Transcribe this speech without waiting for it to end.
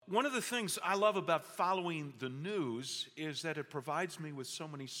one of the things I love about following the news is that it provides me with so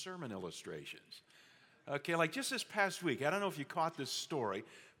many sermon illustrations. Okay, like just this past week, I don't know if you caught this story,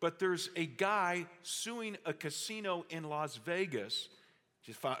 but there's a guy suing a casino in Las Vegas.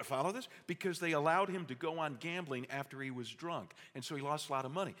 Just follow this? Because they allowed him to go on gambling after he was drunk. And so he lost a lot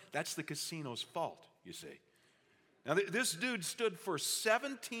of money. That's the casino's fault, you see. Now, this dude stood for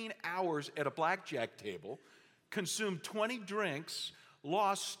 17 hours at a blackjack table, consumed 20 drinks,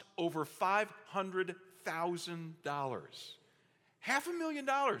 lost over $500,000.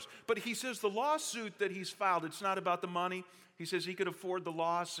 $500,000. But he says the lawsuit that he's filed, it's not about the money. He says he could afford the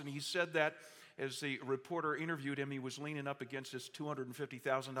loss, and he said that as the reporter interviewed him, he was leaning up against his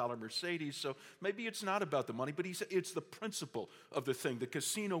 $250,000 Mercedes, so maybe it's not about the money, but he said it's the principle of the thing. The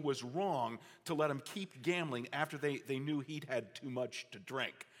casino was wrong to let him keep gambling after they knew he'd had too much to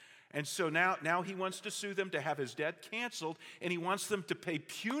drink. And so now he wants to sue them to have his debt canceled, and he wants them to pay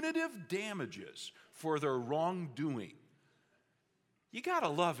punitive damages for their wrongdoing. You gotta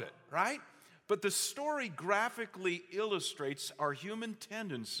love it, right? But the story graphically illustrates our human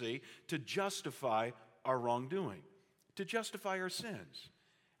tendency to justify our wrongdoing, to justify our sins.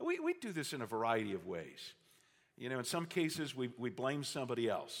 We do this in a variety of ways. You know, in some cases, we blame somebody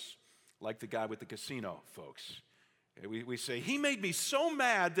else, like the guy with the casino, folks. We say, he made me so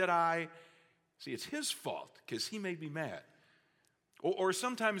mad that see, it's his fault because he made me mad. Or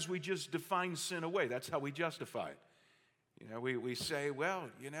sometimes we just define sin away. That's how we justify it. You know, we say, well,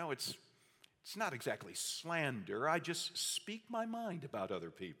 you know, it's not exactly slander. I just speak my mind about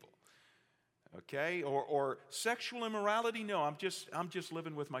other people. Okay? Or sexual immorality? No, I'm just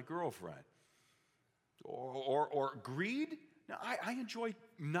living with my girlfriend. Or greed? No, I enjoy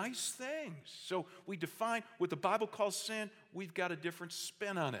nice things. So we define what the Bible calls sin. We've got a different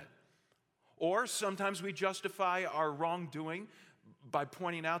spin on it. Or sometimes we justify our wrongdoing by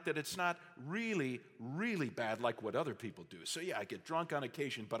pointing out that it's not really, really bad like what other people do. So yeah, I get drunk on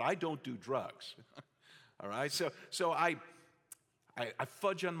occasion, but I don't do drugs. All right? So I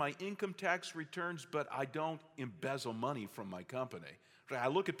fudge on my income tax returns, but I don't embezzle money from my company. I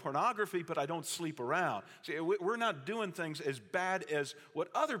look at pornography, but I don't sleep around. See, we're not doing things as bad as what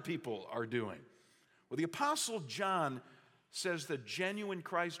other people are doing. Well, the Apostle John says that genuine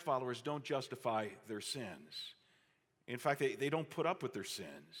Christ followers don't justify their sins. In fact, they don't put up with their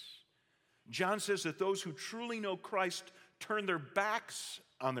sins. John says that those who truly know Christ turn their backs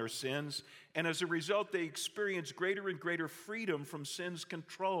on their sins, and as a result, they experience greater and greater freedom from sin's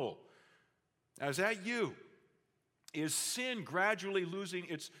control. Now, is that you? Is sin gradually losing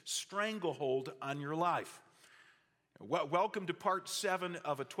its stranglehold on your life? Welcome to part 7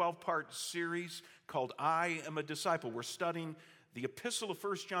 of a 12-part series called I Am a Disciple. We're studying the epistle of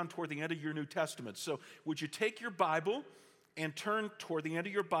 1 John toward the end of your New Testament. So would you take your Bible and turn toward the end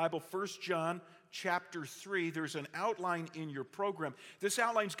of your Bible, 1 John chapter 3. There's an outline in your program. This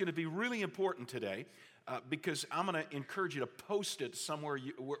outline is going to be really important today because I'm going to encourage you to post it somewhere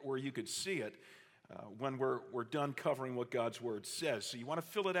where you could see it when we're done covering what God's Word says. So you want to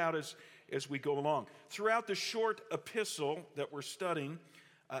fill it out as we go along. Throughout the short epistle that we're studying,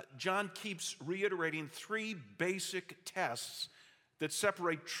 John keeps reiterating 3 basic tests that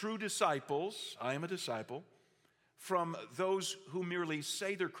separate true disciples, I am a disciple, from those who merely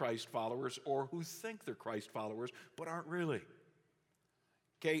say they're Christ followers or who think they're Christ followers but aren't really.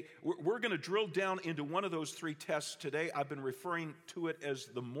 Okay, we're going to drill down into one of those 3 tests today. I've been referring to it as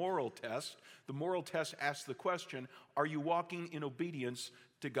the moral test. The moral test asks the question, are you walking in obedience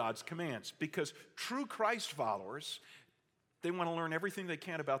to God's commands? Because true Christ followers, they want to learn everything they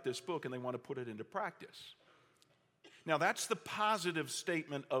can about this book and they want to put it into practice. Now, that's the positive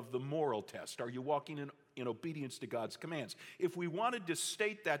statement of the moral test. Are you walking in obedience to God's commands? If we wanted to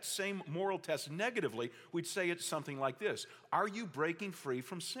state that same moral test negatively, we'd say it's something like this. Are you breaking free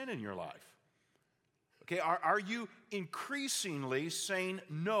from sin in your life? Okay, are you increasingly saying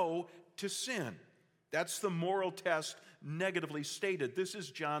no to sin? That's the moral test negatively stated. This is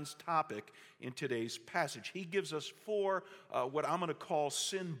John's topic in today's passage. He gives us 4 what I'm going to call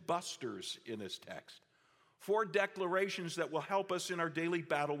sin busters in this text. 4 declarations that will help us in our daily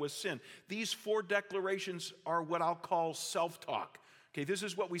battle with sin. These 4 declarations are what I'll call self-talk. Okay, this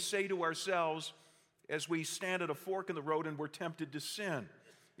is what we say to ourselves as we stand at a fork in the road and we're tempted to sin.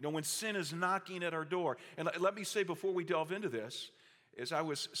 You know, when sin is knocking at our door. And let me say before we delve into this, as I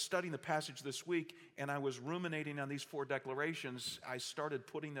was studying the passage this week and I was ruminating on these 4 declarations, I started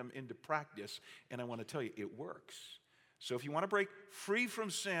putting them into practice, and I want to tell you, it works. So if you want to break free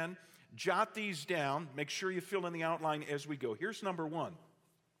from sin, jot these down. Make sure you fill in the outline as we go. Here's number 1.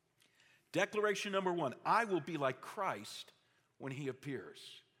 Declaration number 1, I will be like Christ when he appears.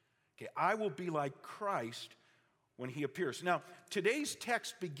 Okay, I will be like Christ when he appears. Now, today's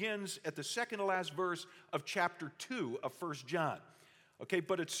text begins at the second to last verse of chapter 2 of 1 John. Okay,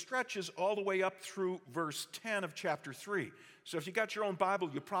 but it stretches all the way up through verse 10 of chapter 3. So if you got your own Bible,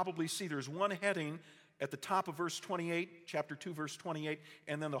 you'll probably see there's one heading at the top of verse 28, chapter 2, verse 28,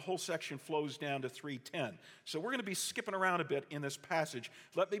 and then the whole section flows down to 3:10. So we're going to be skipping around a bit in this passage.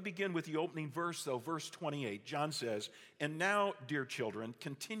 Let me begin with the opening verse, though, verse 28. John says, "And now, dear children,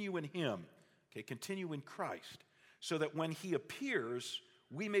 continue in him," okay, continue in Christ, "so that when he appears,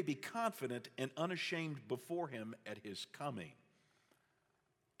 we may be confident and unashamed before him at his coming."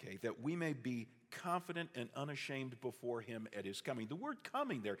 Okay, that we may be confident and unashamed before him at his coming. The word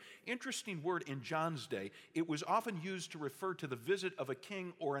coming there, interesting word in John's day. It was often used to refer to the visit of a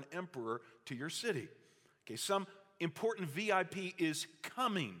king or an emperor to your city. Okay, some important VIP is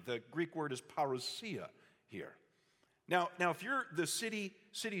coming. The Greek word is parousia here. Now, if you're the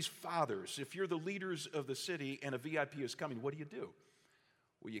city's fathers, if you're the leaders of the city and a VIP is coming, what do?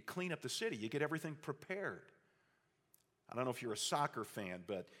 Well, you clean up the city. You get everything prepared. I don't know if you're a soccer fan,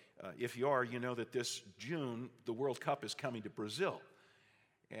 but if you are, you know that this June, the World Cup is coming to Brazil.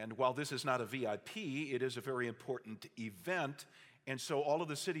 And while this is not a VIP, it is a very important event. And so all of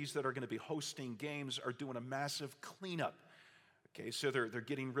the cities that are going to be hosting games are doing a massive cleanup. Okay, so they're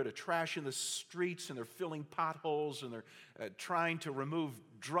getting rid of trash in the streets, and they're filling potholes, and they're trying to remove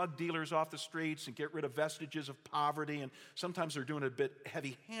drug dealers off the streets and get rid of vestiges of poverty. And sometimes they're doing it a bit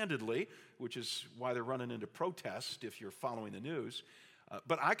heavy-handedly, which is why they're running into protest if you're following the news.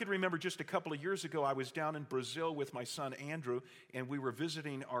 But I could remember just a couple of years ago, I was down in Brazil with my son Andrew, and we were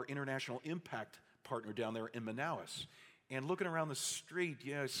visiting our international impact partner down there in Manaus. And looking around the street,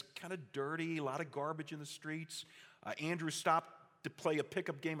 it's kind of dirty, a lot of garbage in the streets. Andrew stopped to play a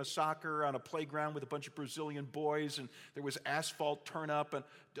pickup game of soccer on a playground with a bunch of Brazilian boys, and there was asphalt torn up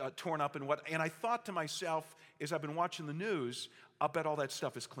and what. And I thought to myself, as I've been watching the news, I'll bet all that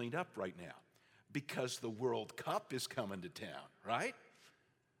stuff is cleaned up right now because the World Cup is coming to town, right?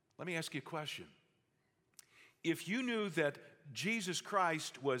 Let me ask you a question. If you knew that Jesus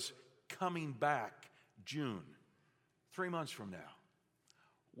Christ was coming back June, 3 months from now,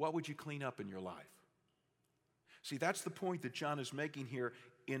 what would you clean up in your life? See, that's the point that John is making here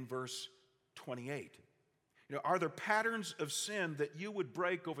in verse 28. Are there patterns of sin that you would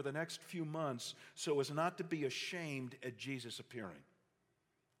break over the next few months so as not to be ashamed at Jesus appearing?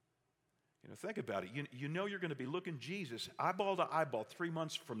 Think about it. You know you're going to be looking Jesus eyeball to eyeball 3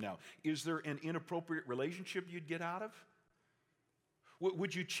 months from now. Is there an inappropriate relationship you'd get out of?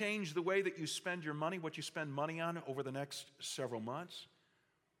 Would you change the way that you spend your money, what you spend money on over the next several months?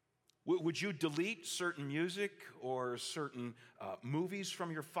 Would you delete certain music or certain movies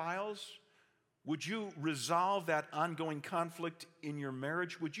from your files? Would you resolve that ongoing conflict in your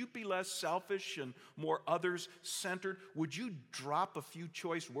marriage? Would you be less selfish and more others-centered? Would you drop a few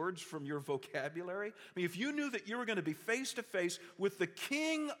choice words from your vocabulary? I mean, if you knew that you were going to be face-to-face with the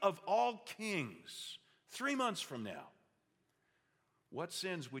King of all kings 3 months from now, what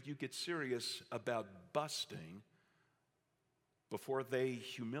sins would you get serious about busting before they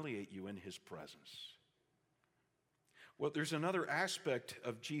humiliate you in his presence? Well, there's another aspect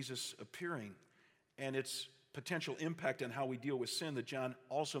of Jesus appearing and its potential impact on how we deal with sin that John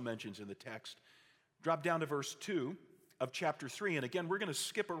also mentions in the text. Drop down to verse 2 of chapter 3. And again, we're going to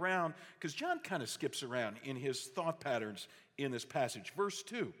skip around because John kind of skips around in his thought patterns in this passage. Verse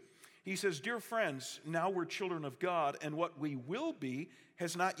 2, he says, "Dear friends, now we're children of God, and what we will be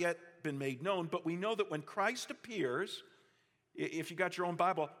has not yet been made known, but we know that when Christ appears," if you got your own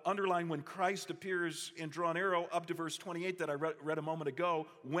Bible, underline when Christ appears and draw an arrow up to verse 28 that I read a moment ago.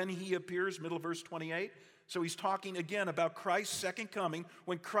 When he appears, middle of verse 28. So he's talking again about Christ's second coming.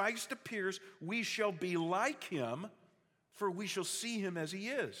 When Christ appears, we shall be like him, for we shall see him as he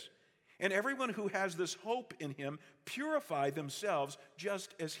is. And everyone who has this hope in him purify themselves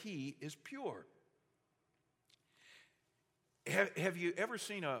just as he is pure. Have you ever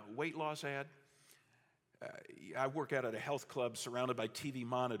seen a weight loss ad? I work out at a health club surrounded by TV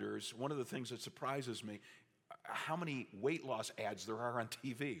monitors. One of the things that surprises me, how many weight loss ads there are on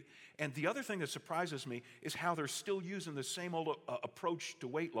TV. And the other thing that surprises me is how they're still using the same old approach to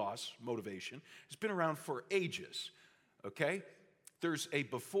weight loss motivation. It's been around for ages, okay? There's a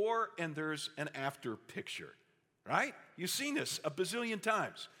before and there's an after picture, right? You've seen this a bazillion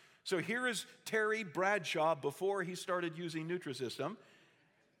times. So here is Terry Bradshaw before he started using Nutrisystem.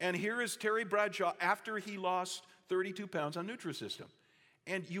 And here is Terry Bradshaw after he lost 32 pounds on Nutrisystem.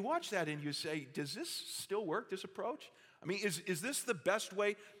 And you watch that and you say, does this still work, this approach? I mean, is this the best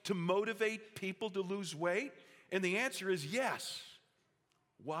way to motivate people to lose weight? And the answer is yes.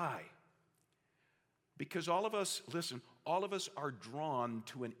 Why? Because all of us, listen, all of us are drawn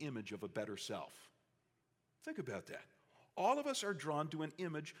to an image of a better self. Think about that. All of us are drawn to an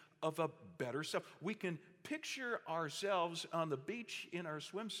image of a better self. We can picture ourselves on the beach in our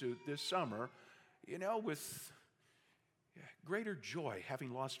swimsuit this summer, with greater joy,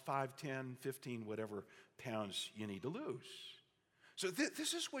 having lost 5, 10, 15, whatever pounds you need to lose. So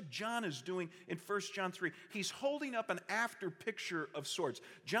this is what John is doing in 1 John 3. He's holding up an after picture of sorts.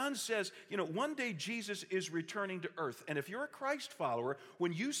 John says, one day Jesus is returning to earth. And if you're a Christ follower,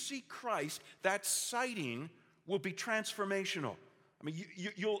 when you see Christ, that sighting will be transformational. I mean,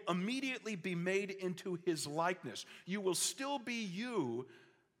 you'll immediately be made into his likeness. You will still be you,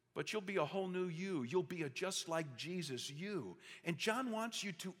 but you'll be a whole new you. You'll be a just like Jesus you. And John wants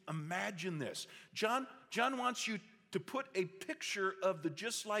you to imagine this. John wants you to put a picture of the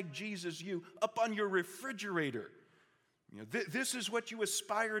just like Jesus you up on your refrigerator. This is what you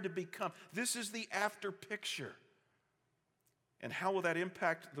aspire to become. This is the after picture. And how will that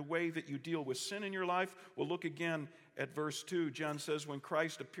impact the way that you deal with sin in your life? Well, look again at verse 2. John says, when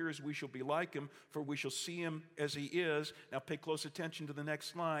Christ appears, we shall be like him, for we shall see him as he is. Now pay close attention to the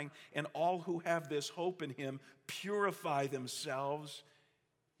next line. And all who have this hope in him purify themselves.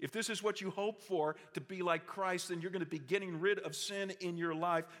 If this is what you hope for, to be like Christ, then you're going to be getting rid of sin in your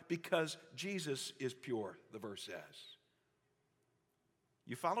life because Jesus is pure, the verse says.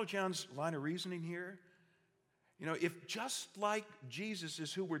 You follow John's line of reasoning here? If just like Jesus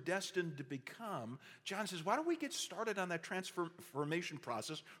is who we're destined to become, John says, why don't we get started on that transformation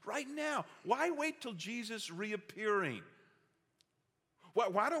process right now? Why wait till Jesus reappearing?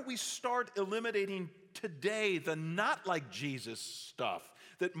 Why don't we start eliminating today the not like Jesus stuff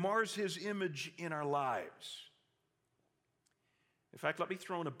that mars his image in our lives? In fact, let me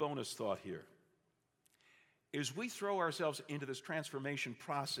throw in a bonus thought here. As we throw ourselves into this transformation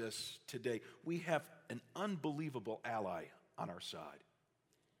process today, we have an unbelievable ally on our side,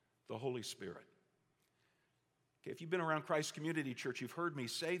 the Holy Spirit. Okay, if you've been around Christ Community Church, you've heard me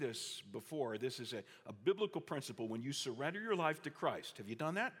say this before. This is a biblical principle. When you surrender your life to Christ, have you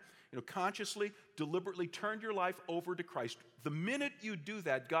done that? Consciously, deliberately turned your life over to Christ. The minute you do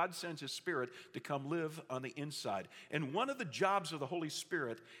that, God sends his Spirit to come live on the inside. And one of the jobs of the Holy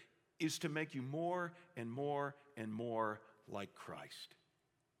Spirit is to make you more and more and more like Christ.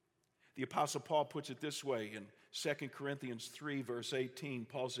 The Apostle Paul puts it this way in 2 Corinthians 3, verse 18.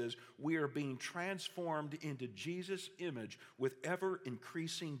 Paul says, we are being transformed into Jesus' image with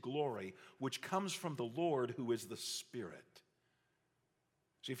ever-increasing glory, which comes from the Lord who is the Spirit.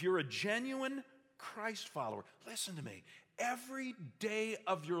 So if you're a genuine Christ follower, listen to me. Every day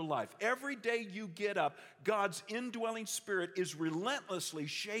of your life, every day you get up, God's indwelling Spirit is relentlessly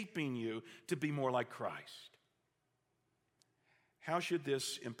shaping you to be more like Christ. How should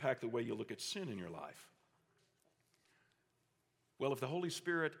this impact the way you look at sin in your life? Well, if the Holy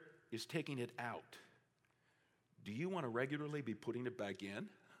Spirit is taking it out, do you want to regularly be putting it back in?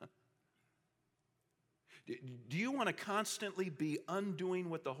 Do you want to constantly be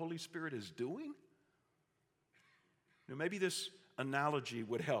undoing what the Holy Spirit is doing? Maybe this analogy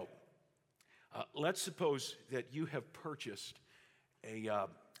would help. Let's suppose that you have purchased a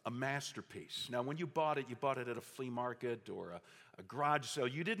masterpiece. Now, when you bought it at a flea market or a garage sale.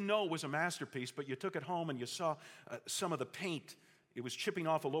 You didn't know it was a masterpiece, but you took it home and you saw some of the paint. It was chipping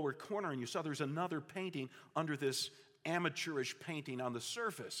off a lower corner, and you saw there's another painting under this amateurish painting on the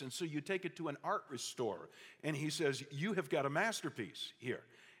surface. And so you take it to an art restorer, and he says, you have got a masterpiece here.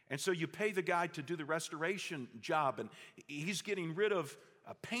 And so you pay the guy to do the restoration job, and he's getting rid of,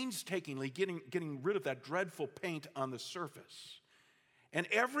 painstakingly getting rid of that dreadful paint on the surface. And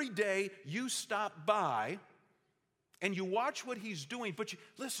every day you stop by and you watch what he's doing, but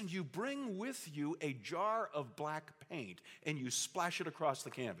you bring with you a jar of black paint and you splash it across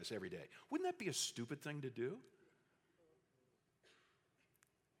the canvas every day. Wouldn't that be a stupid thing to do?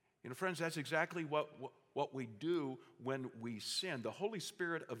 Friends, that's exactly what we do when we sin. The Holy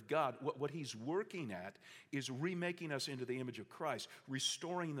Spirit of God, what he's working at is remaking us into the image of Christ,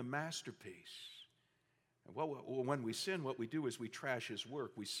 restoring the masterpiece. Well, when we sin, what we do is we trash his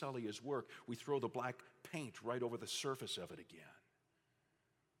work, we sully his work, we throw the black paint right over the surface of it again.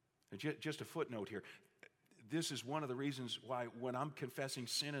 And just a footnote here. This is one of the reasons why when I'm confessing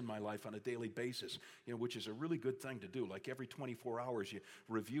sin in my life on a daily basis, which is a really good thing to do, like every 24 hours you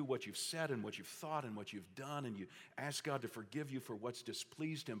review what you've said and what you've thought and what you've done, and you ask God to forgive you for what's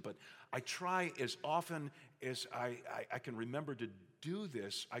displeased him. But I try as often as I can remember to do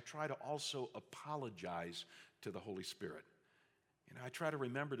this, I try to also apologize to the Holy Spirit. I try to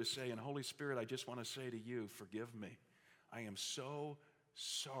remember to say, and Holy Spirit, I just want to say to you, forgive me. I am so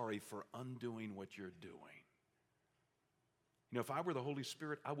sorry for undoing what you're doing. You know, if I were the Holy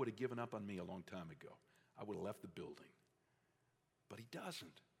Spirit, I would have given up on me a long time ago. I would have left the building. But he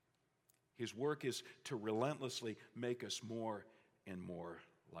doesn't. His work is to relentlessly make us more and more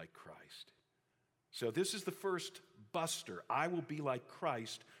like Christ. So this is the first buster. I will be like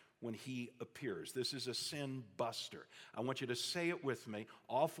Christ when he appears. This is a sin buster. I want you to say it with me,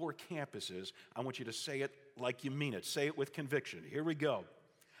 all 4 campuses. I want you to say it like you mean it. Say it with conviction. Here we go.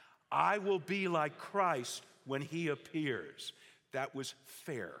 I will be like Christ when he appears. That was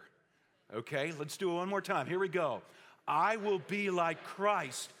fair. Okay, let's do it one more time. Here we go. I will be like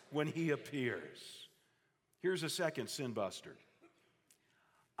Christ when he appears. Here's a second sin buster.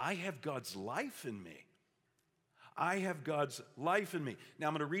 I have God's life in me. I have God's life in me. Now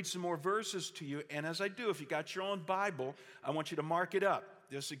I'm going to read some more verses to you, and as I do, if you got your own Bible, I want you to mark it up.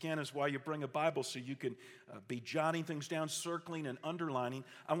 This, again, is why you bring a Bible, so you can be jotting things down, circling and underlining.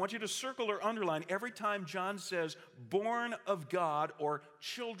 I want you to circle or underline every time John says, born of God or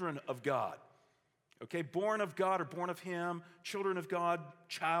children of God. Okay, born of God or born of him, children of God,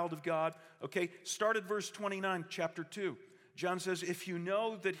 child of God. Okay, start at verse 29, chapter 2. John says, if you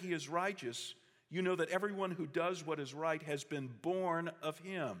know that he is righteous, you know that everyone who does what is right has been born of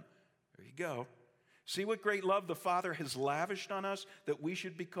him. There you go. See what great love the Father has lavished on us, that we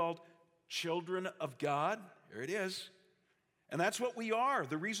should be called children of God? There it is. And that's what we are.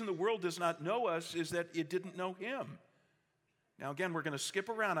 The reason the world does not know us is that it didn't know him. Now again, we're going to skip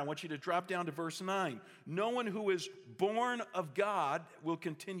around. I want you to drop down to verse 9. No one who is born of God will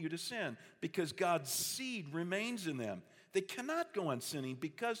continue to sin, because God's seed remains in them. They cannot go on sinning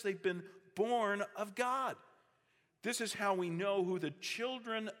because they've been born of God. This is how we know who the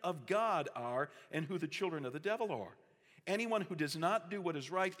children of God are and who the children of the devil are. Anyone who does not do what is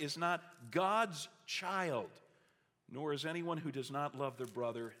right is not God's child, nor is anyone who does not love their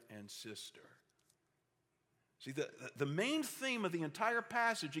brother and sister. See, the main theme of the entire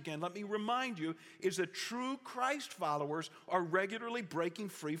passage, again, let me remind you, is that true Christ followers are regularly breaking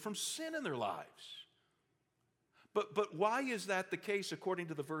free from sin in their lives. But why is that the case according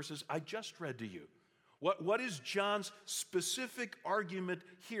to the verses I just read to you? What is John's specific argument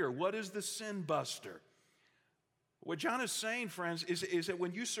here? What is the sin buster? What John is saying, friends, is that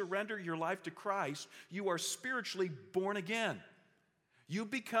when you surrender your life to Christ, you are spiritually born again. You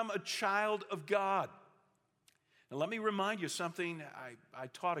become a child of God. Now, let me remind you something I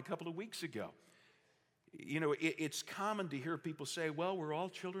taught a couple of weeks ago. You know, it's common to hear people say, well, we're all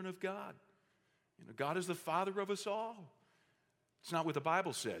children of God. You know, God is the Father of us all. It's not what the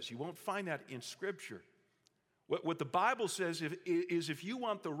Bible says. You won't find that in Scripture. What the Bible says is if you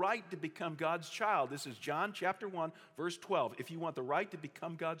want the right to become God's child, this is John chapter 1, verse 12. If you want the right to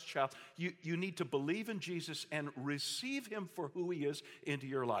become God's child, you need to believe in Jesus and receive him for who he is into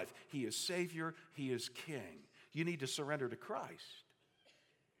your life. He is Savior. He is King. You need to surrender to Christ.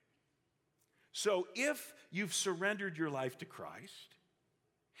 So if you've surrendered your life to Christ,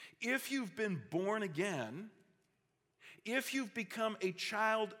 if you've been born again, if you've become a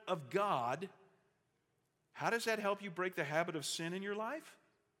child of God, how does that help you break the habit of sin in your life?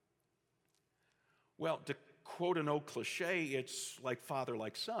 Well, to quote an old cliche, it's like father,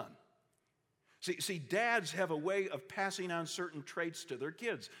 like son. See, dads have a way of passing on certain traits to their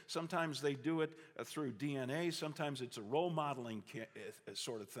kids. Sometimes they do it through DNA. Sometimes it's a role modeling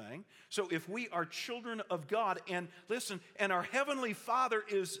sort of thing. So if we are children of God, and listen, and our Heavenly Father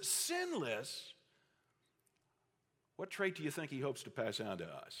is sinless, what trait do you think he hopes to pass on to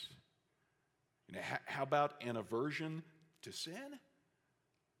us? You know, how about an aversion to sin?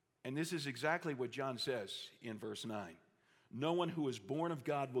 And this is exactly what John says in verse 9. No one who is born of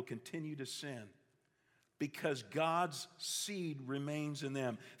God will continue to sin, because God's seed remains in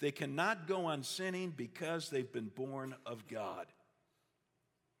them. They cannot go on sinning because they've been born of God.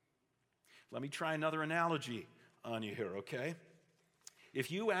 Let me try another analogy on you here, okay? If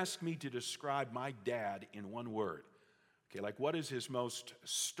you ask me to describe my dad in one word, okay, like what is his most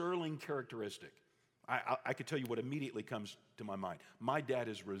sterling characteristic? I could tell you what immediately comes to my mind. My dad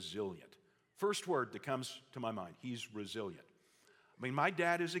is resilient. First word that comes to my mind, he's resilient. I mean, my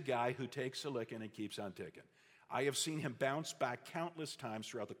dad is a guy who takes a licking and keeps on ticking. I have seen him bounce back countless times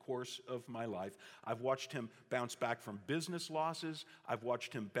throughout the course of my life. I've watched him bounce back from business losses. I've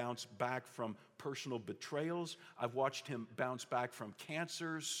watched him bounce back from personal betrayals. I've watched him bounce back from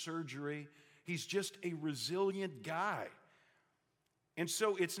cancer, surgery. He's just a resilient guy. And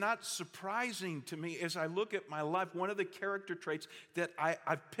so it's not surprising to me as I look at my life, one of the character traits that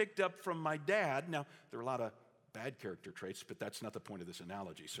I've picked up from my dad. Now, there are a lot of bad character traits, but that's not the point of this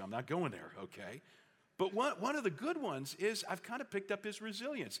analogy, so I'm not going there, okay? But one of the good ones is I've kind of picked up his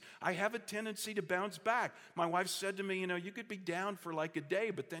resilience. I have a tendency to bounce back. My wife said to me, you could be down for like a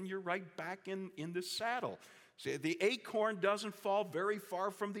day, but then you're right back in the saddle. See, the acorn doesn't fall very far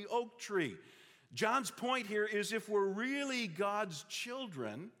from the oak tree. John's point here is if we're really God's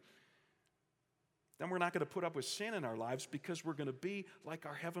children, then we're not going to put up with sin in our lives because we're going to be like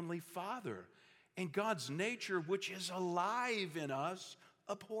our Heavenly Father. And God's nature, which is alive in us,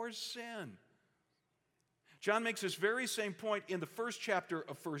 abhors sin. John makes this very same point in the first chapter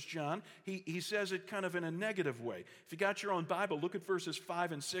of 1 John. He says it kind of in a negative way. If you got your own Bible, look at verses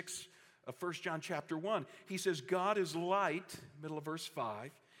 5 and 6 of 1 John chapter 1. He says, God is light, middle of verse 5.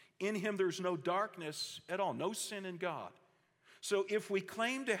 In him there's no darkness at all, no sin in God. So if we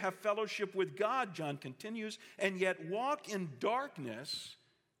claim to have fellowship with God, John continues, and yet walk in darkness,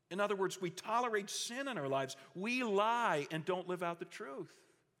 in other words, we tolerate sin in our lives, we lie and don't live out the truth.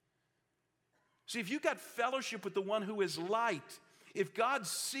 See, if you got fellowship with the one who is light, if God's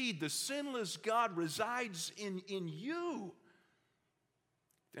seed, the sinless God, resides in you,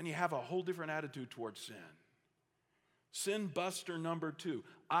 then you have a whole different attitude towards sin. Sin buster number 2.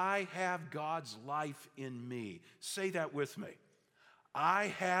 I have God's life in me. Say that with me. I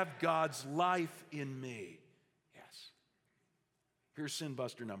have God's life in me. Yes. Here's sin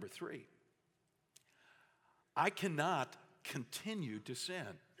buster number 3. I cannot continue to sin.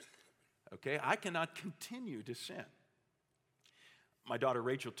 Okay, I cannot continue to sin. My daughter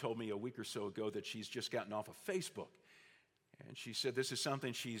Rachel told me a week or so ago that she's just gotten off of Facebook. And she said this is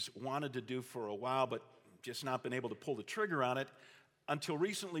something she's wanted to do for a while, but just not been able to pull the trigger on it. Until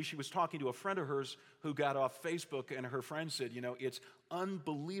recently, she was talking to a friend of hers who got off Facebook, and her friend said, it's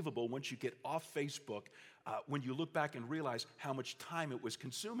unbelievable once you get off Facebook, when you look back and realize how much time it was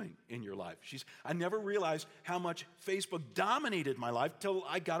consuming in your life. I never realized how much Facebook dominated my life till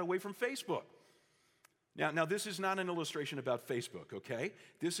I got away from Facebook. Now, this is not an illustration about Facebook, okay?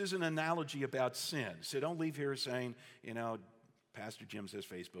 This is an analogy about sin. So don't leave here saying, Pastor Jim says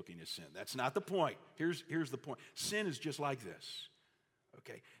Facebooking is sin. That's not the point. Here's the point. Sin is just like this.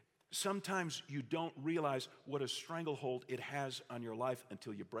 Okay, sometimes you don't realize what a stranglehold it has on your life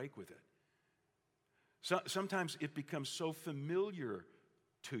until you break with it. Sometimes it becomes so familiar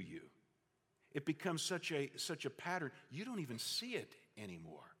to you. It becomes such a pattern, you don't even see it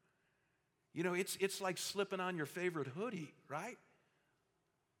anymore. It's like slipping on your favorite hoodie, right?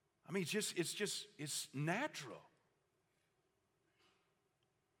 I mean, it's natural.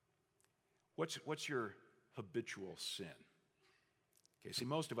 What's your habitual sin? Okay, see,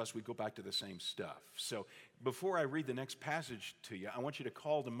 most of us, we go back to the same stuff. So before I read the next passage to you, I want you to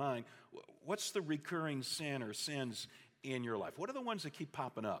call to mind, what's the recurring sin or sins in your life? What are the ones that keep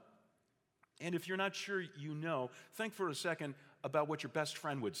popping up? And if you're not sure think for a second about what your best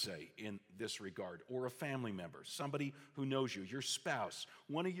friend would say in this regard, or a family member, somebody who knows you, your spouse,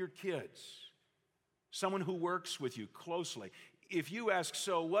 one of your kids, someone who works with you closely. If you ask,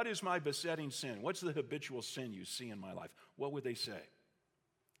 so what is my besetting sin? What's the habitual sin you see in my life? What would they say?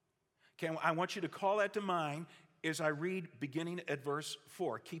 Okay, I want you to call that to mind as I read beginning at verse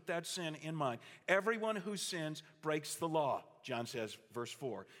 4. Keep that sin in mind. Everyone who sins breaks the law, John says, verse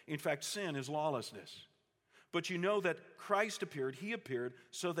 4. In fact, sin is lawlessness. But you know that Christ appeared, he appeared,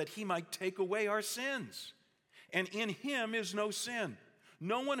 so that he might take away our sins. And in him is no sin.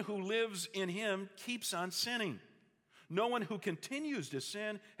 No one who lives in him keeps on sinning. No one who continues to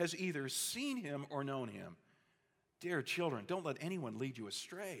sin has either seen him or known him. Dear children, don't let anyone lead you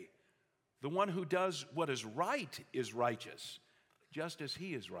astray. The one who does what is right is righteous, just as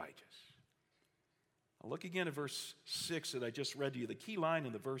he is righteous. Now look again at verse 6 that I just read to you. The key line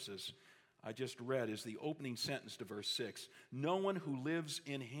in the verses I just read is the opening sentence to verse 6. No one who lives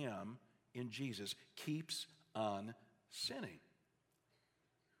in him, in Jesus, keeps on sinning.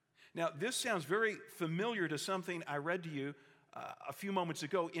 Now, this sounds very familiar to something I read to you a few moments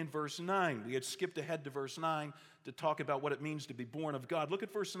ago in verse 9. We had skipped ahead to verse 9 to talk about what it means to be born of God. Look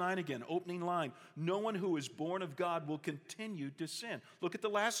at verse 9 again, opening line. No one who is born of God will continue to sin. Look at the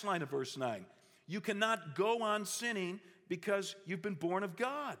last line of verse 9. You cannot go on sinning because you've been born of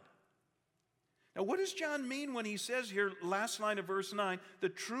God. Now, what does John mean when he says here, last line of verse 9, the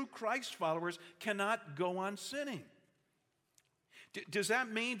true Christ followers cannot go on sinning? Does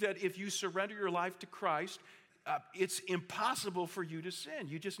that mean that if you surrender your life to Christ, it's impossible for you to sin?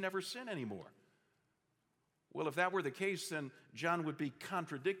 You just never sin anymore. Well, if that were the case, then John would be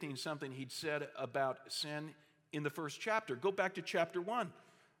contradicting something he'd said about sin in the first chapter. Go back to chapter 1,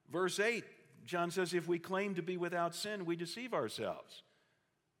 verse 8. John says, if we claim to be without sin, we deceive ourselves.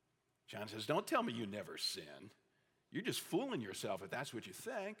 John says, don't tell me you never sinned. You're just fooling yourself if that's what you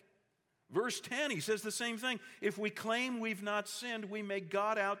think. Verse 10, he says the same thing. If we claim we've not sinned, we make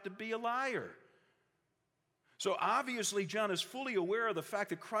God out to be a liar. So obviously, John is fully aware of the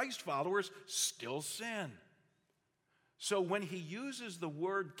fact that Christ followers still sin. So when he uses the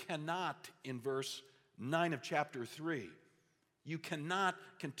word cannot in verse 9 of chapter 3, you cannot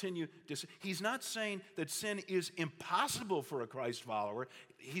continue to sin. He's not saying that sin is impossible for a Christ follower.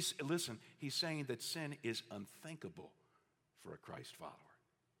 He's saying that sin is unthinkable for a Christ follower.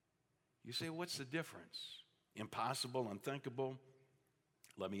 You say, what's the difference? Impossible, unthinkable?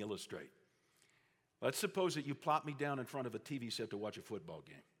 Let me illustrate. Let's suppose that you plop me down in front of a TV set to watch a football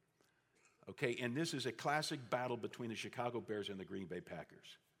game. Okay, and this is a classic battle between the Chicago Bears and the Green Bay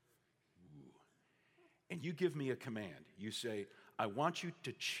Packers. Ooh. And you give me a command. You say, I want you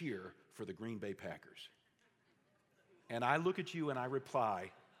to cheer for the Green Bay Packers. And I look at you and I reply,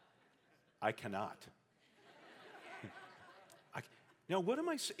 I cannot. Now, what am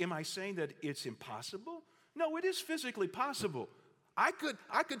I saying that it's impossible? No, it is physically possible. I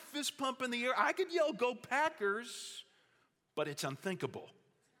could fist pump in the air. I could yell, "Go Packers," but it's unthinkable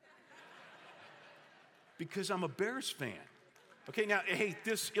because I'm a Bears fan. Okay, now, hey,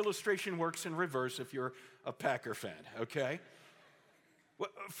 this illustration works in reverse if you're a Packer fan, okay? Well,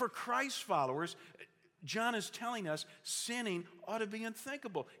 for Christ followers, John is telling us sinning ought to be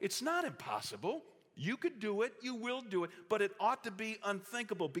unthinkable. It's not impossible. You could do it, you will do it, but it ought to be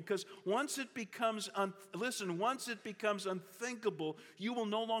unthinkable because once it becomes unthinkable, you will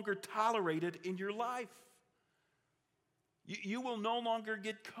no longer tolerate it in your life. You will no longer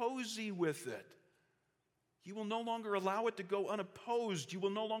get cozy with it. You will no longer allow it to go unopposed. You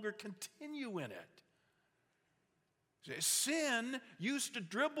will no longer continue in it. Sin used to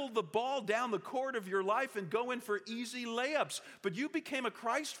dribble the ball down the court of your life and go in for easy layups. But you became a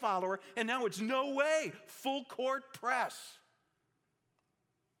Christ follower, and now it's no way, full court press.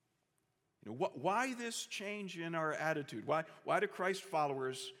 Why this change in our attitude? Why do Christ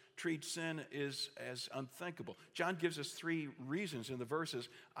followers treat sin as unthinkable? John gives us 3 reasons in the verses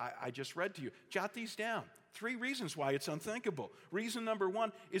I just read to you. Jot these down. 3 reasons why it's unthinkable. Reason number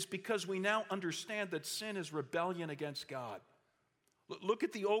 1 is because we now understand that sin is rebellion against God. Look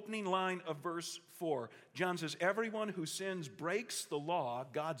at the opening line of verse 4. John says, everyone who sins breaks the law,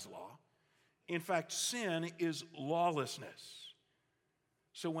 God's law. In fact, sin is lawlessness.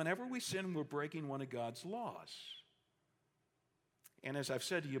 So whenever we sin, we're breaking one of God's laws. And as I've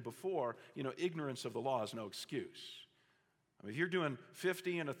said to you before, ignorance of the law is no excuse. I mean, if you're doing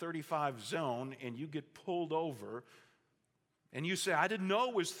 50 in a 35 zone and you get pulled over and you say, I didn't know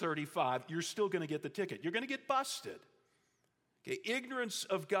it was 35, you're still going to get the ticket. You're going to get busted. Okay, ignorance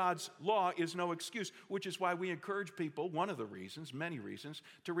of God's law is no excuse, which is why we encourage people, one of the reasons, many reasons,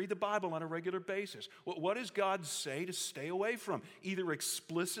 to read the Bible on a regular basis. What does God say to stay away from? Either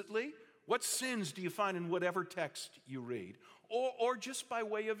explicitly, what sins do you find in whatever text you read? Or just by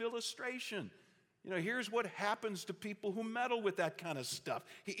way of illustration. Here's what happens to people who meddle with that kind of stuff.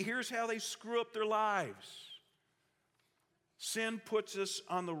 Here's how they screw up their lives. Sin puts us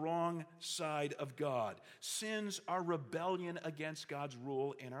on the wrong side of God. Sins are rebellion against God's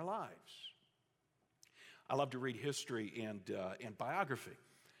rule in our lives. I love to read history and biography.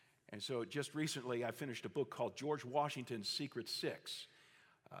 And so just recently I finished a book called George Washington's Secret Six.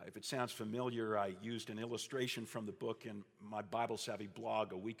 If it sounds familiar, I used an illustration from the book in my Bible Savvy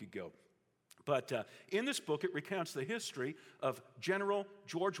blog a week ago. But in this book, it recounts the history of General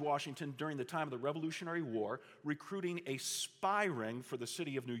George Washington during the time of the Revolutionary War, recruiting a spy ring for the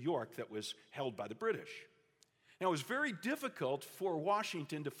city of New York that was held by the British. Now, it was very difficult for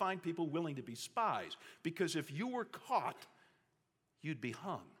Washington to find people willing to be spies, because if you were caught, you'd be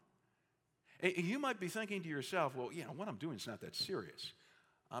hung. And you might be thinking to yourself, well, what I'm doing is not that serious.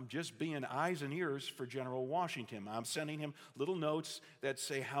 I'm just being eyes and ears for General Washington. I'm sending him little notes that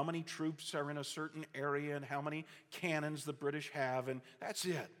say how many troops are in a certain area and how many cannons the British have, and that's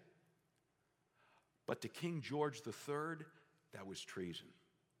it. But to King George III, that was treason.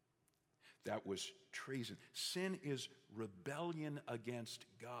 That was treason. Sin is rebellion against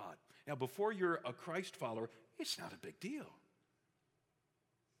God. Now, before you're a Christ follower, it's not a big deal.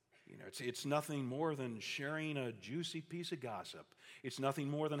 It's nothing more than sharing a juicy piece of gossip. It's nothing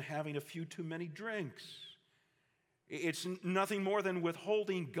more than having a few too many drinks. It's nothing more than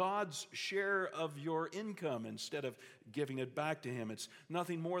withholding God's share of your income instead of giving it back to Him. It's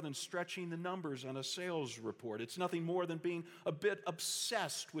nothing more than stretching the numbers on a sales report. It's nothing more than being a bit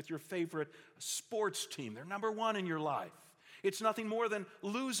obsessed with your favorite sports team. They're number one in your life. It's nothing more than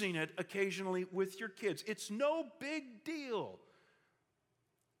losing it occasionally with your kids. It's no big deal.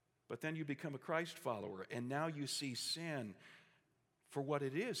 But then you become a Christ follower, and now you see sin for what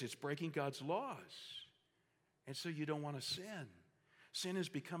it is. It's breaking God's laws. And so you don't want to sin. Sin is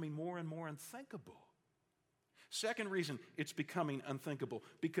becoming more and more unthinkable. Second reason it's becoming unthinkable,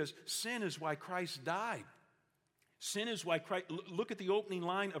 because sin is why Christ died. Sin is why Christ, look at the opening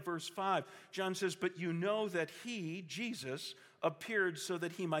line of verse 5. John says, but you know that he, Jesus, appeared so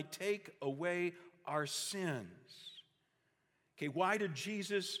that he might take away our sins. Okay, why did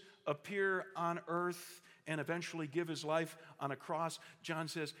Jesus appear on earth and eventually give his life on a cross? John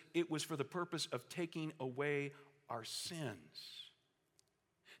says it was for the purpose of taking away our sins.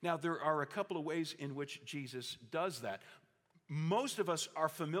 Now, there are a couple of ways in which Jesus does that. Most of us are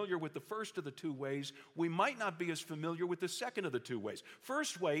familiar with the first of the two ways. We might not be as familiar with the second of the two ways.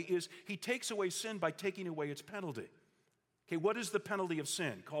 First way is he takes away sin by taking away its penalty. Okay, what is the penalty of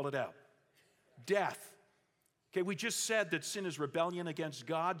sin? Call it out. Death. Okay, we just said that sin is rebellion against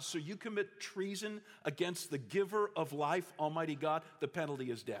God, so you commit treason against the giver of life, Almighty God, the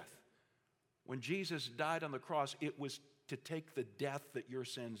penalty is death. When Jesus died on the cross, it was to take the death that your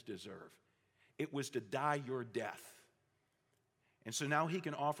sins deserve. It was to die your death. And so now he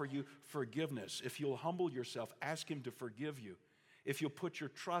can offer you forgiveness. If you'll humble yourself, ask him to forgive you. If you'll put your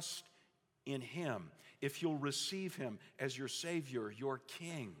trust in him, if you'll receive him as your Savior, your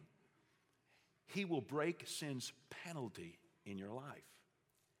King, he will break sin's penalty in your life.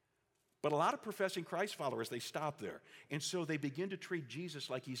 But a lot of professing Christ followers, they stop there. And so they begin to treat Jesus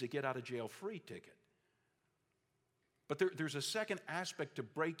like he's a get-out-of-jail-free ticket. But there's a second aspect to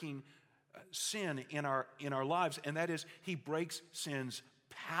breaking sin in our lives, and that is he breaks sin's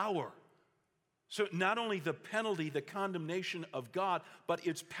power. So not only the penalty, the condemnation of God, but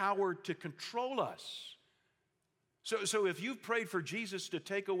its power to control us. So if you've prayed for Jesus to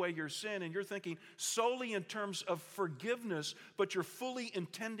take away your sin and you're thinking solely in terms of forgiveness, but you're fully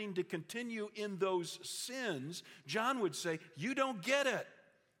intending to continue in those sins, John would say, you don't get it.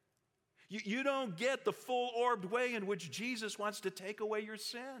 You don't get the full-orbed way in which Jesus wants to take away your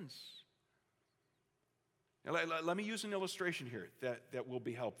sins. Now, let me use an illustration here that will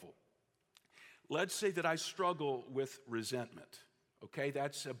be helpful. Let's say that I struggle with resentment. Okay,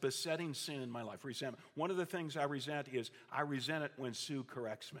 that's a besetting sin in my life, resentment. One of the things I resent is I resent it when Sue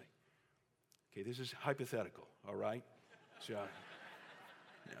corrects me. Okay, this is hypothetical, all right? So,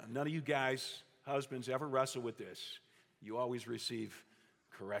 none of you guys, husbands, ever wrestle with this. You always receive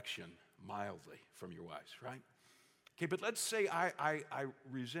correction mildly from your wives, right? Okay, but let's say I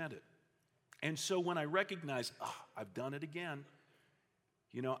resent it. And so when I recognize, I've done it again,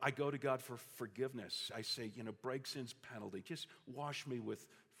 I go to God for forgiveness. I say, break sin's penalty. Just wash me with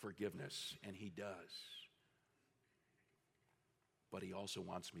forgiveness. And he does. But he also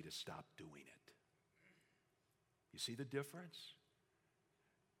wants me to stop doing it. You see the difference?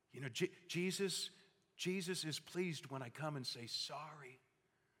 Jesus is pleased when I come and say sorry.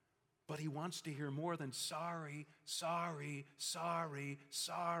 But he wants to hear more than sorry, sorry, sorry,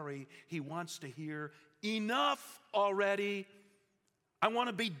 sorry. He wants to hear enough already. I want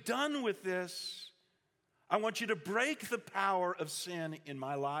to be done with this. I want you to break the power of sin in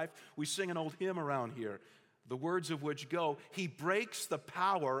my life. We sing an old hymn around here, the words of which go, he breaks the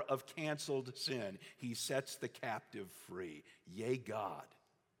power of canceled sin. He sets the captive free. Yea, God.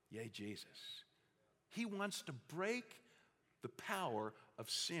 Yea, Jesus. He wants to break the power of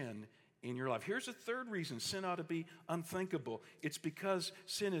sin in your life. Here's a third reason sin ought to be unthinkable. It's because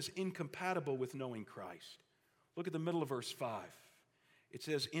sin is incompatible with knowing Christ. Look at the middle of verse 5. It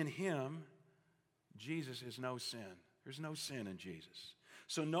says, in him, Jesus is no sin. There's no sin in Jesus.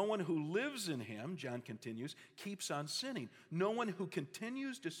 So no one who lives in him, John continues, keeps on sinning. No one who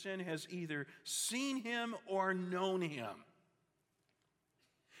continues to sin has either seen him or known him.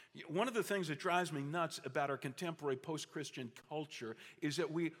 One of the things that drives me nuts about our contemporary post-Christian culture is that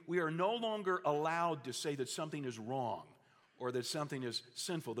we are no longer allowed to say that something is wrong or that something is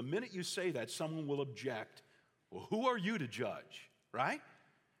sinful. The minute you say that, someone will object. Well, who are you to judge, right?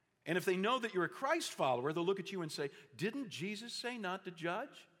 And if they know that you're a Christ follower, they'll look at you and say, didn't Jesus say not to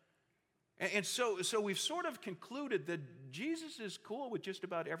judge? And so we've sort of concluded that Jesus is cool with just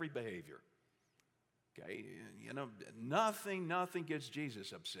about every behavior. Okay, nothing gets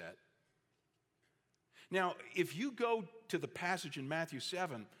Jesus upset. Now, if you go to the passage in Matthew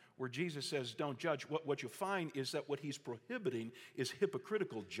 7 where Jesus says, don't judge, what you'll find is that what he's prohibiting is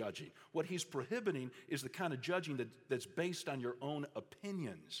hypocritical judging. What he's prohibiting is the kind of judging that's based on your own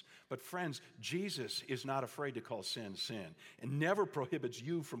opinions. But friends, Jesus is not afraid to call sin, sin, and never prohibits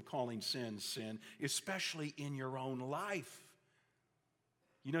you from calling sin, sin, especially in your own life.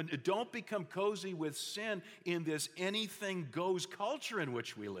 Don't become cozy with sin in this anything goes culture in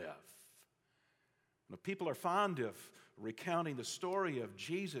which we live. People are fond of recounting the story of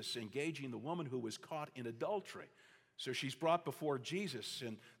Jesus engaging the woman who was caught in adultery. So she's brought before Jesus,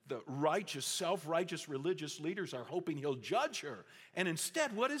 and the righteous, self-righteous religious leaders are hoping he'll judge her. And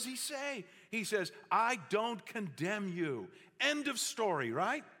instead, what does he say? He says, I don't condemn you. End of story,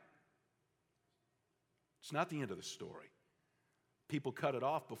 right? It's not the end of the story. People cut it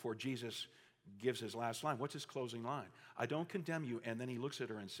off before Jesus gives his last line. What's his closing line? I don't condemn you. And then he looks at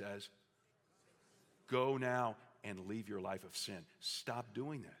her and says, go now and leave your life of sin. Stop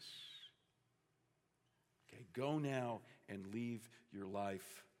doing this. Okay, go now and leave your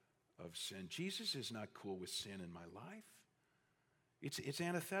life of sin. Jesus is not cool with sin in my life. It's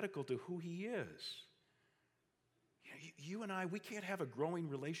antithetical to who he is. You and I, we can't have a growing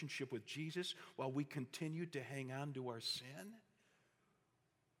relationship with Jesus while we continue to hang on to our sin.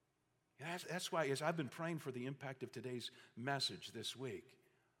 That's why, as I've been praying for the impact of today's message this week,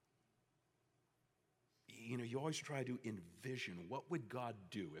 you always try to envision what would God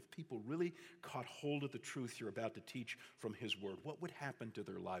do if people really caught hold of the truth you're about to teach from his word. What would happen to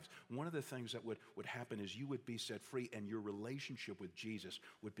their lives? One of the things that would happen is you would be set free and your relationship with Jesus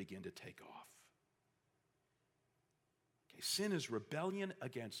would begin to take off. Okay, sin is rebellion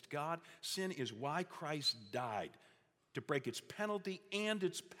against God. Sin is why Christ died, to break its penalty and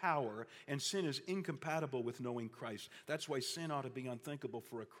its power, and sin is incompatible with knowing Christ. That's why sin ought to be unthinkable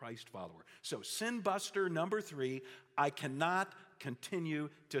for a Christ follower. So, sin buster number 3, I cannot continue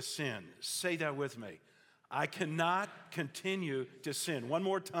to sin. Say that with me. I cannot continue to sin. One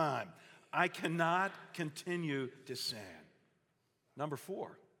more time. I cannot continue to sin. Number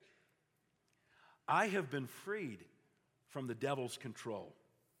 4, I have been freed from the devil's control.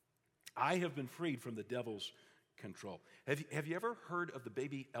 I have been freed from the devil's control. Have you ever heard of the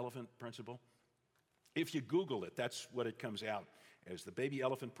baby elephant principle? If you Google it, that's what it comes out as, the baby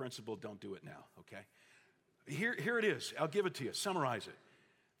elephant principle. Don't do it now, okay? Here it is. I'll give it to you. Summarize it.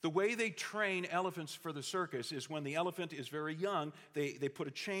 The way they train elephants for the circus is when the elephant is very young, they put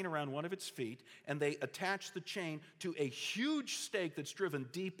a chain around one of its feet, and they attach the chain to a huge stake that's driven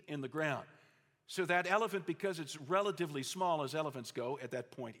deep in the ground. So that elephant, because it's relatively small as elephants go at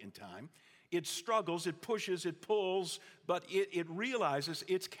that point in time, it struggles, it pushes, it pulls, but it realizes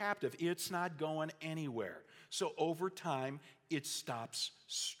it's captive. It's not going anywhere. So over time, it stops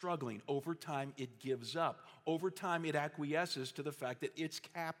struggling. Over time, it gives up. Over time, it acquiesces to the fact that it's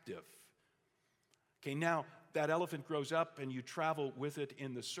captive. Okay, now that elephant grows up and you travel with it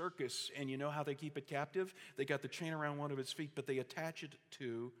in the circus, and you know how they keep it captive? They got the chain around one of its feet, but they attach it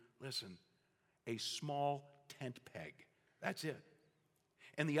to, listen, a small tent peg. That's it.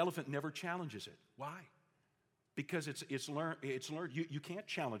 And the elephant never challenges it. Why? Because it's learned. You can't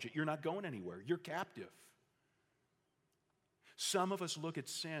challenge it. You're not going anywhere. You're captive. Some of us look at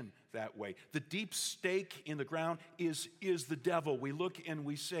sin that way. The deep stake in the ground is the devil. We look and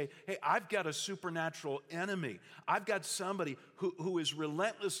we say, hey, I've got a supernatural enemy. I've got somebody who is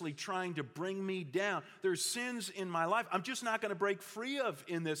relentlessly trying to bring me down. There's sins in my life I'm just not going to break free of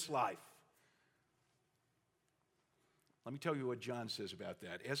in this life. Let me tell you what John says about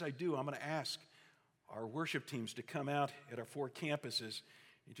that. As I do, I'm going to ask our worship teams to come out at our 4 campuses.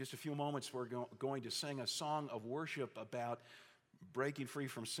 In just a few moments, we're going to sing a song of worship about breaking free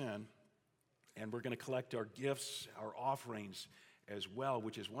from sin. And we're going to collect our gifts, our offerings as well,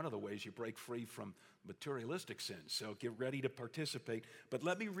 which is one of the ways you break free from materialistic sin. So get ready to participate. But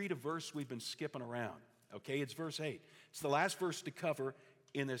let me read a verse we've been skipping around. Okay, it's verse 8. It's the last verse to cover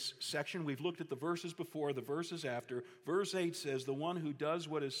in this section. We've looked at the verses before, the verses after. Verse 8 says, the one who does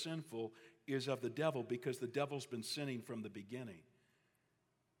what is sinful is of the devil, because the devil's been sinning from the beginning.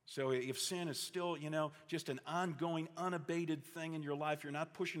 So if sin is still, just an ongoing, unabated thing in your life, you're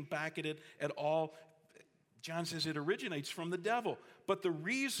not pushing back at it at all, John says it originates from the devil. But the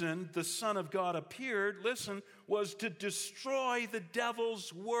reason the Son of God appeared, listen, was to destroy the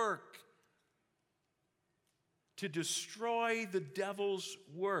devil's work. To destroy the devil's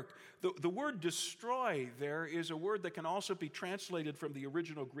work. The word destroy there is a word that can also be translated from the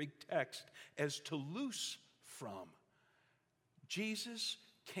original Greek text as to loose from. Jesus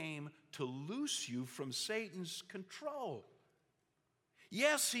came to loose you from Satan's control.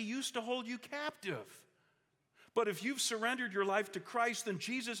 Yes, he used to hold you captive. But if you've surrendered your life to Christ, then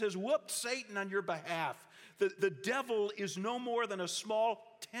Jesus has whooped Satan on your behalf. The devil is no more than a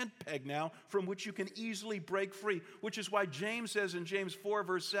small tent peg now from which you can easily break free, which is why James says in James 4,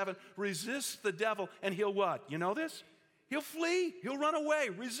 verse 7, resist the devil and he'll what? You know this? He'll flee. He'll run away.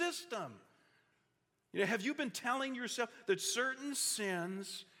 Resist him. Have you been telling yourself that certain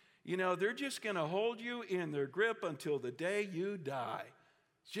sins, they're just going to hold you in their grip until the day you die?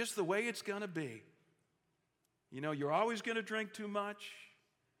 It's just the way it's going to be. You know, you're always going to drink too much.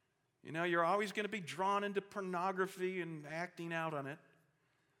 You know, you're always going to be drawn into pornography and acting out on it.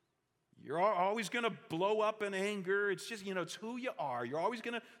 You're always going to blow up in anger. It's just, it's who you are. You're always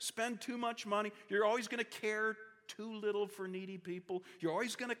going to spend too much money. You're always going to care too little for needy people. You're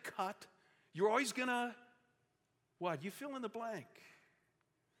always going to cut. You're always going to, what? You fill in the blank.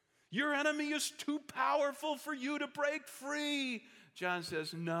 Your enemy is too powerful for you to break free. John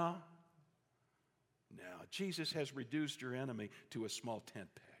says, no. Jesus has reduced your enemy to a small tent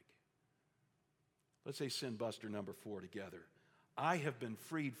peg. Let's say sin buster number 4 together. I have been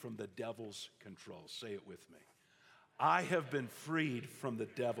freed from the devil's control. Say it with me. I have been freed from the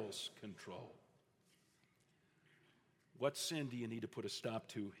devil's control. What sin do you need to put a stop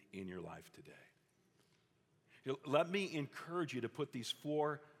to in your life today? Let me encourage you to put these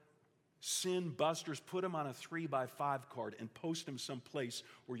 4 sin busters, put them on a 3x5 card and post them someplace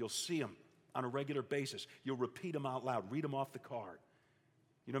where you'll see them on a regular basis. You'll repeat them out loud, read them off the card.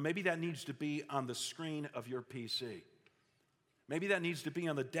 Maybe that needs to be on the screen of your PC. Maybe that needs to be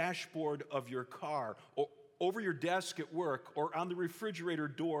on the dashboard of your car, or over your desk at work, or on the refrigerator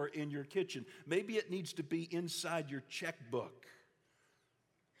door in your kitchen. Maybe it needs to be inside your checkbook.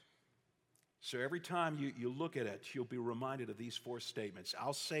 So every time you look at it, you'll be reminded of these 4 statements.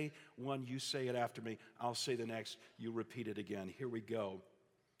 I'll say one, you say it after me. I'll say the next, you repeat it again. Here we go.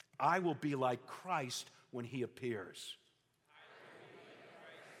 I will be like Christ when he appears.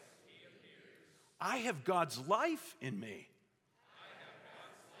 I have God's life in me.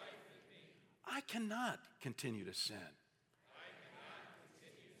 I cannot continue to sin.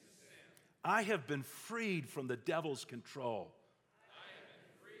 I have been freed from the devil's control.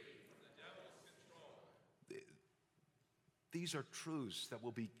 These are truths that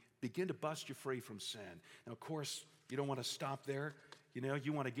will begin to bust you free from sin. Now, of course, you don't want to stop there.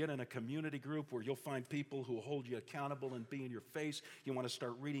 You want to get in a community group where you'll find people who hold you accountable and be in your face. You want to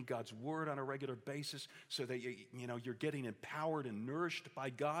start reading God's word on a regular basis so that you're getting empowered and nourished by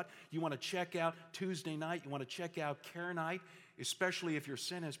God. You want to check out Tuesday night. You want to check out Care Night, especially if your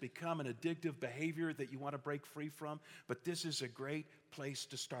sin has become an addictive behavior that you want to break free from. But this is a great place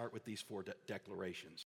to start with these 4 declarations.